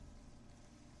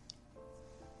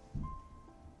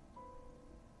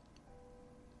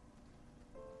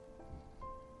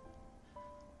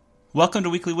Welcome to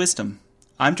Weekly Wisdom.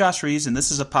 I'm Josh Rees, and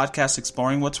this is a podcast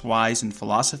exploring what's wise in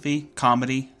philosophy,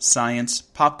 comedy, science,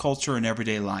 pop culture, and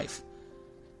everyday life.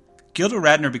 Gilda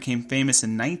Radner became famous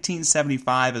in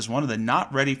 1975 as one of the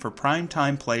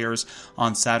not-ready-for-primetime players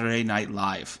on Saturday Night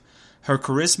Live. Her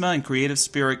charisma and creative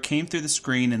spirit came through the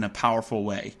screen in a powerful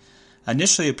way,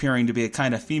 initially appearing to be a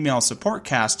kind of female support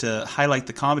cast to highlight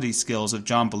the comedy skills of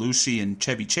John Belushi and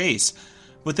Chevy Chase.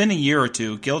 Within a year or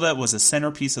two, Gilda was a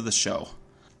centerpiece of the show.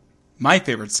 My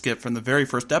favorite skit from the very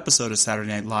first episode of Saturday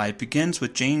Night Live begins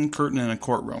with Jane Curtin in a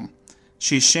courtroom.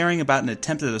 She is sharing about an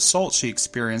attempted assault she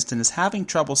experienced and is having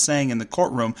trouble saying in the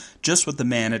courtroom just what the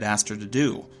man had asked her to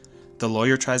do. The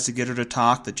lawyer tries to get her to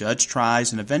talk, the judge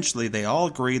tries, and eventually they all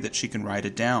agree that she can write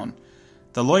it down.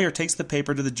 The lawyer takes the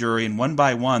paper to the jury, and one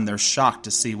by one they're shocked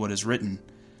to see what is written.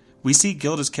 We see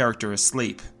Gilda's character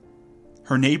asleep.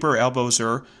 Her neighbor elbows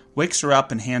her, wakes her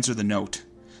up, and hands her the note.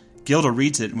 Gilda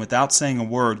reads it and without saying a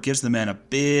word gives the man a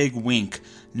big wink,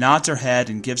 nods her head,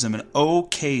 and gives him an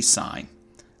OK sign.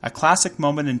 A classic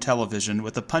moment in television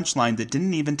with a punchline that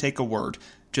didn't even take a word,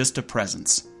 just a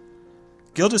presence.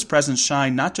 Gilda's presence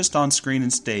shined not just on screen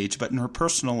and stage, but in her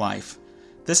personal life.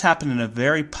 This happened in a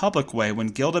very public way when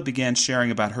Gilda began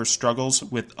sharing about her struggles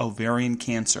with ovarian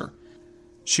cancer.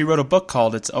 She wrote a book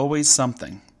called It's Always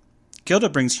Something. Gilda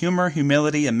brings humor,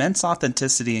 humility, immense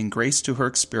authenticity, and grace to her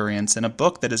experience in a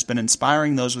book that has been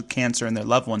inspiring those with cancer and their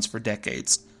loved ones for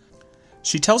decades.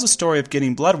 She tells a story of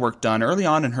getting blood work done early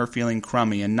on in her feeling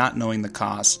crummy and not knowing the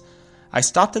cause. I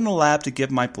stopped in the lab to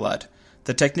give my blood.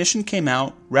 The technician came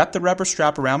out, wrapped the rubber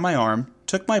strap around my arm,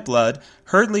 took my blood,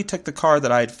 hurriedly took the card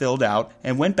that I had filled out,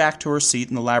 and went back to her seat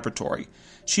in the laboratory.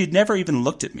 She had never even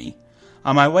looked at me.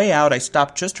 On my way out, I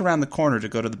stopped just around the corner to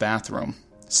go to the bathroom.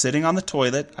 Sitting on the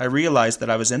toilet, I realized that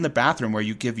I was in the bathroom where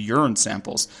you give urine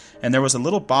samples, and there was a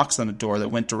little box on the door that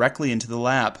went directly into the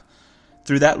lab.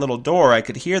 Through that little door, I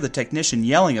could hear the technician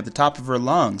yelling at the top of her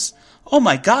lungs, "Oh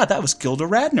my God, that was Gilda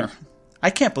Radner! I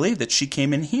can't believe that she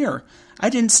came in here. I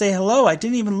didn't say hello, I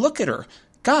didn't even look at her.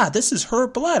 God, this is her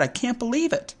blood, I can't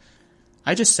believe it."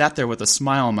 I just sat there with a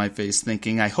smile on my face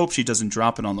thinking, I hope she doesn't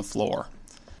drop it on the floor.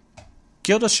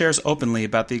 Gilda shares openly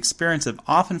about the experience of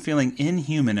often feeling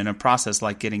inhuman in a process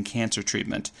like getting cancer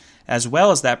treatment, as well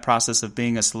as that process of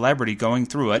being a celebrity going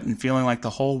through it and feeling like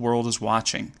the whole world is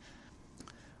watching.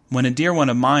 When a dear one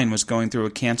of mine was going through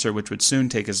a cancer which would soon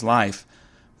take his life,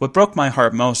 what broke my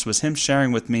heart most was him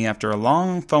sharing with me after a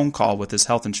long phone call with his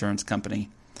health insurance company.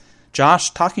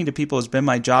 "Josh, talking to people has been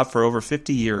my job for over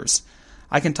 50 years.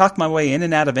 I can talk my way in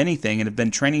and out of anything and have been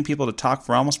training people to talk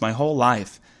for almost my whole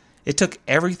life. It took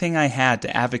everything I had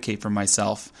to advocate for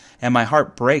myself, and my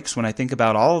heart breaks when I think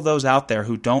about all of those out there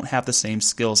who don't have the same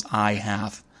skills I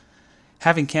have.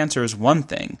 Having cancer is one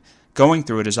thing. Going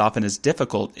through it is often as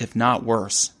difficult, if not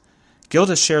worse."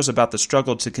 Gilda shares about the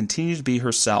struggle to continue to be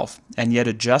herself, and yet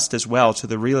adjust as well to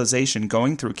the realization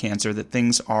going through cancer that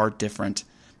things are different.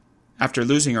 After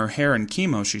losing her hair in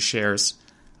chemo, she shares,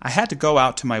 "I had to go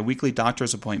out to my weekly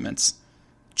doctor's appointments.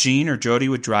 Jean or Jody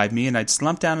would drive me, and I'd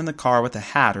slump down in the car with a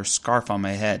hat or scarf on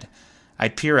my head.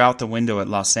 I'd peer out the window at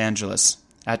Los Angeles,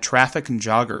 at traffic and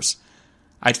joggers.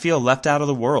 I'd feel left out of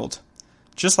the world.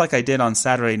 Just like I did on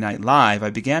Saturday Night Live, I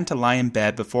began to lie in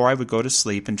bed before I would go to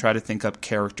sleep and try to think up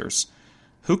characters.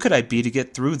 Who could I be to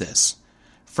get through this?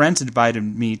 Friends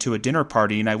invited me to a dinner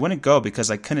party, and I wouldn't go because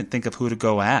I couldn't think of who to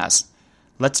go as.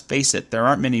 Let's face it, there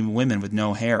aren't many women with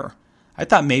no hair. I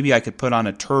thought maybe I could put on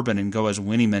a turban and go as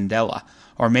Winnie Mandela,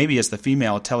 or maybe as the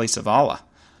female Telly Savalas.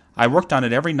 I worked on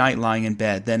it every night lying in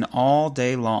bed, then all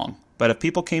day long. But if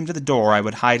people came to the door, I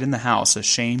would hide in the house,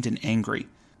 ashamed and angry.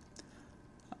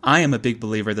 I am a big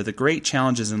believer that the great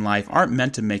challenges in life aren't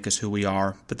meant to make us who we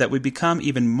are, but that we become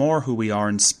even more who we are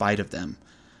in spite of them.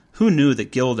 Who knew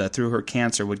that Gilda, through her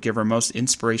cancer, would give her most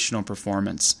inspirational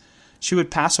performance? She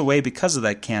would pass away because of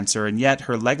that cancer, and yet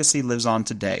her legacy lives on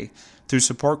today, through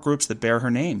support groups that bear her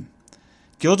name.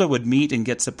 Gilda would meet and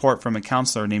get support from a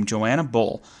counselor named Joanna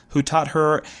Bull, who taught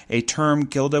her a term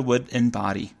Gilda would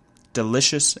embody: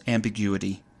 delicious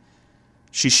ambiguity.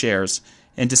 She shares,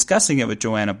 in discussing it with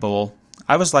Joanna Bull,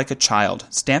 "I was like a child,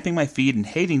 stamping my feet and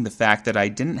hating the fact that I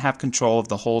didn't have control of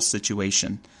the whole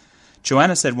situation.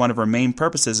 Joanna said one of her main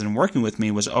purposes in working with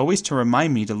me was always to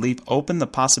remind me to leave open the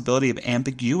possibility of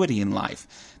ambiguity in life,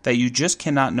 that you just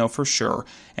cannot know for sure,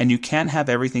 and you can't have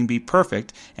everything be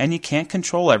perfect, and you can't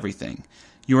control everything.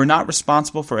 You are not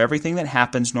responsible for everything that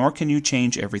happens, nor can you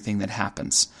change everything that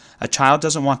happens. A child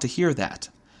doesn't want to hear that.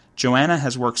 Joanna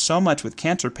has worked so much with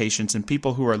cancer patients and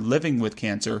people who are living with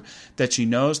cancer that she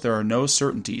knows there are no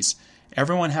certainties.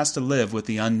 Everyone has to live with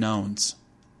the unknowns."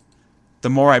 The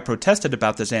more I protested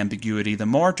about this ambiguity, the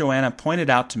more Joanna pointed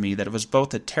out to me that it was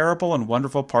both a terrible and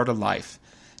wonderful part of life.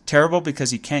 Terrible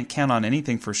because you can't count on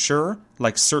anything for sure,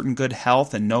 like certain good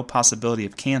health and no possibility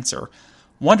of cancer.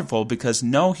 Wonderful because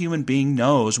no human being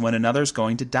knows when another's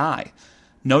going to die.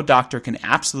 No doctor can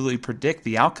absolutely predict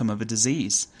the outcome of a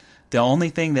disease. The only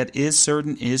thing that is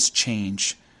certain is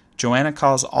change. Joanna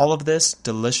calls all of this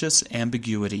delicious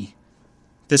ambiguity.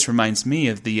 This reminds me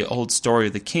of the old story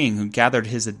of the king who gathered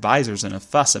his advisors in a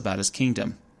fuss about his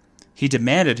kingdom. He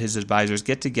demanded his advisors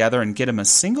get together and get him a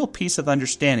single piece of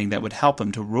understanding that would help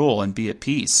him to rule and be at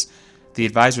peace. The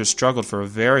advisors struggled for a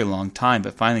very long time,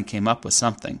 but finally came up with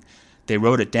something. They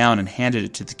wrote it down and handed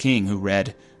it to the king, who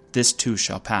read, "This too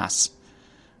shall pass."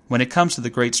 When it comes to the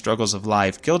great struggles of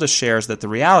life, Gilda shares that the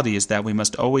reality is that we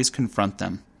must always confront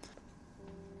them.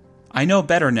 I know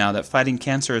better now that fighting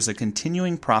cancer is a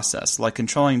continuing process, like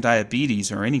controlling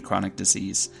diabetes or any chronic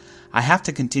disease. I have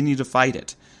to continue to fight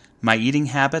it. My eating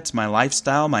habits, my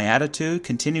lifestyle, my attitude,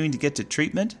 continuing to get to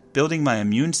treatment, building my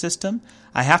immune system,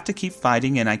 I have to keep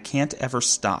fighting and I can't ever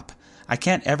stop. I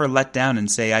can't ever let down and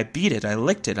say, I beat it, I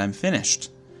licked it, I'm finished.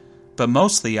 But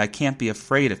mostly, I can't be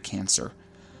afraid of cancer.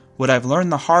 What I've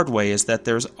learned the hard way is that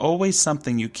there's always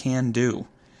something you can do.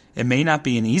 It may not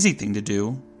be an easy thing to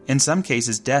do. In some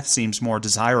cases, death seems more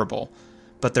desirable.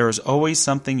 But there is always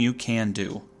something you can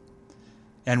do.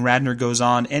 And Radner goes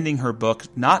on, ending her book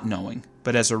not knowing,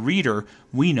 but as a reader,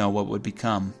 we know what would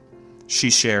become. She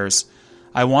shares,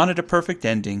 I wanted a perfect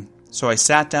ending, so I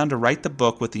sat down to write the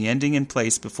book with the ending in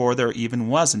place before there even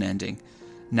was an ending.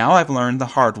 Now I've learned the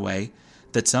hard way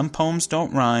that some poems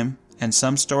don't rhyme, and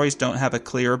some stories don't have a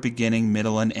clear beginning,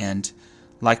 middle, and end.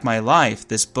 Like my life,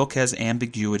 this book has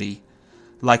ambiguity.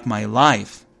 Like my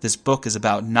life, this book is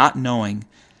about not knowing,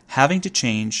 having to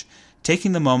change,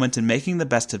 taking the moment and making the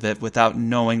best of it without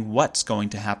knowing what's going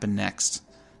to happen next.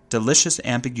 Delicious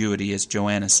ambiguity, as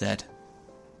Joanna said.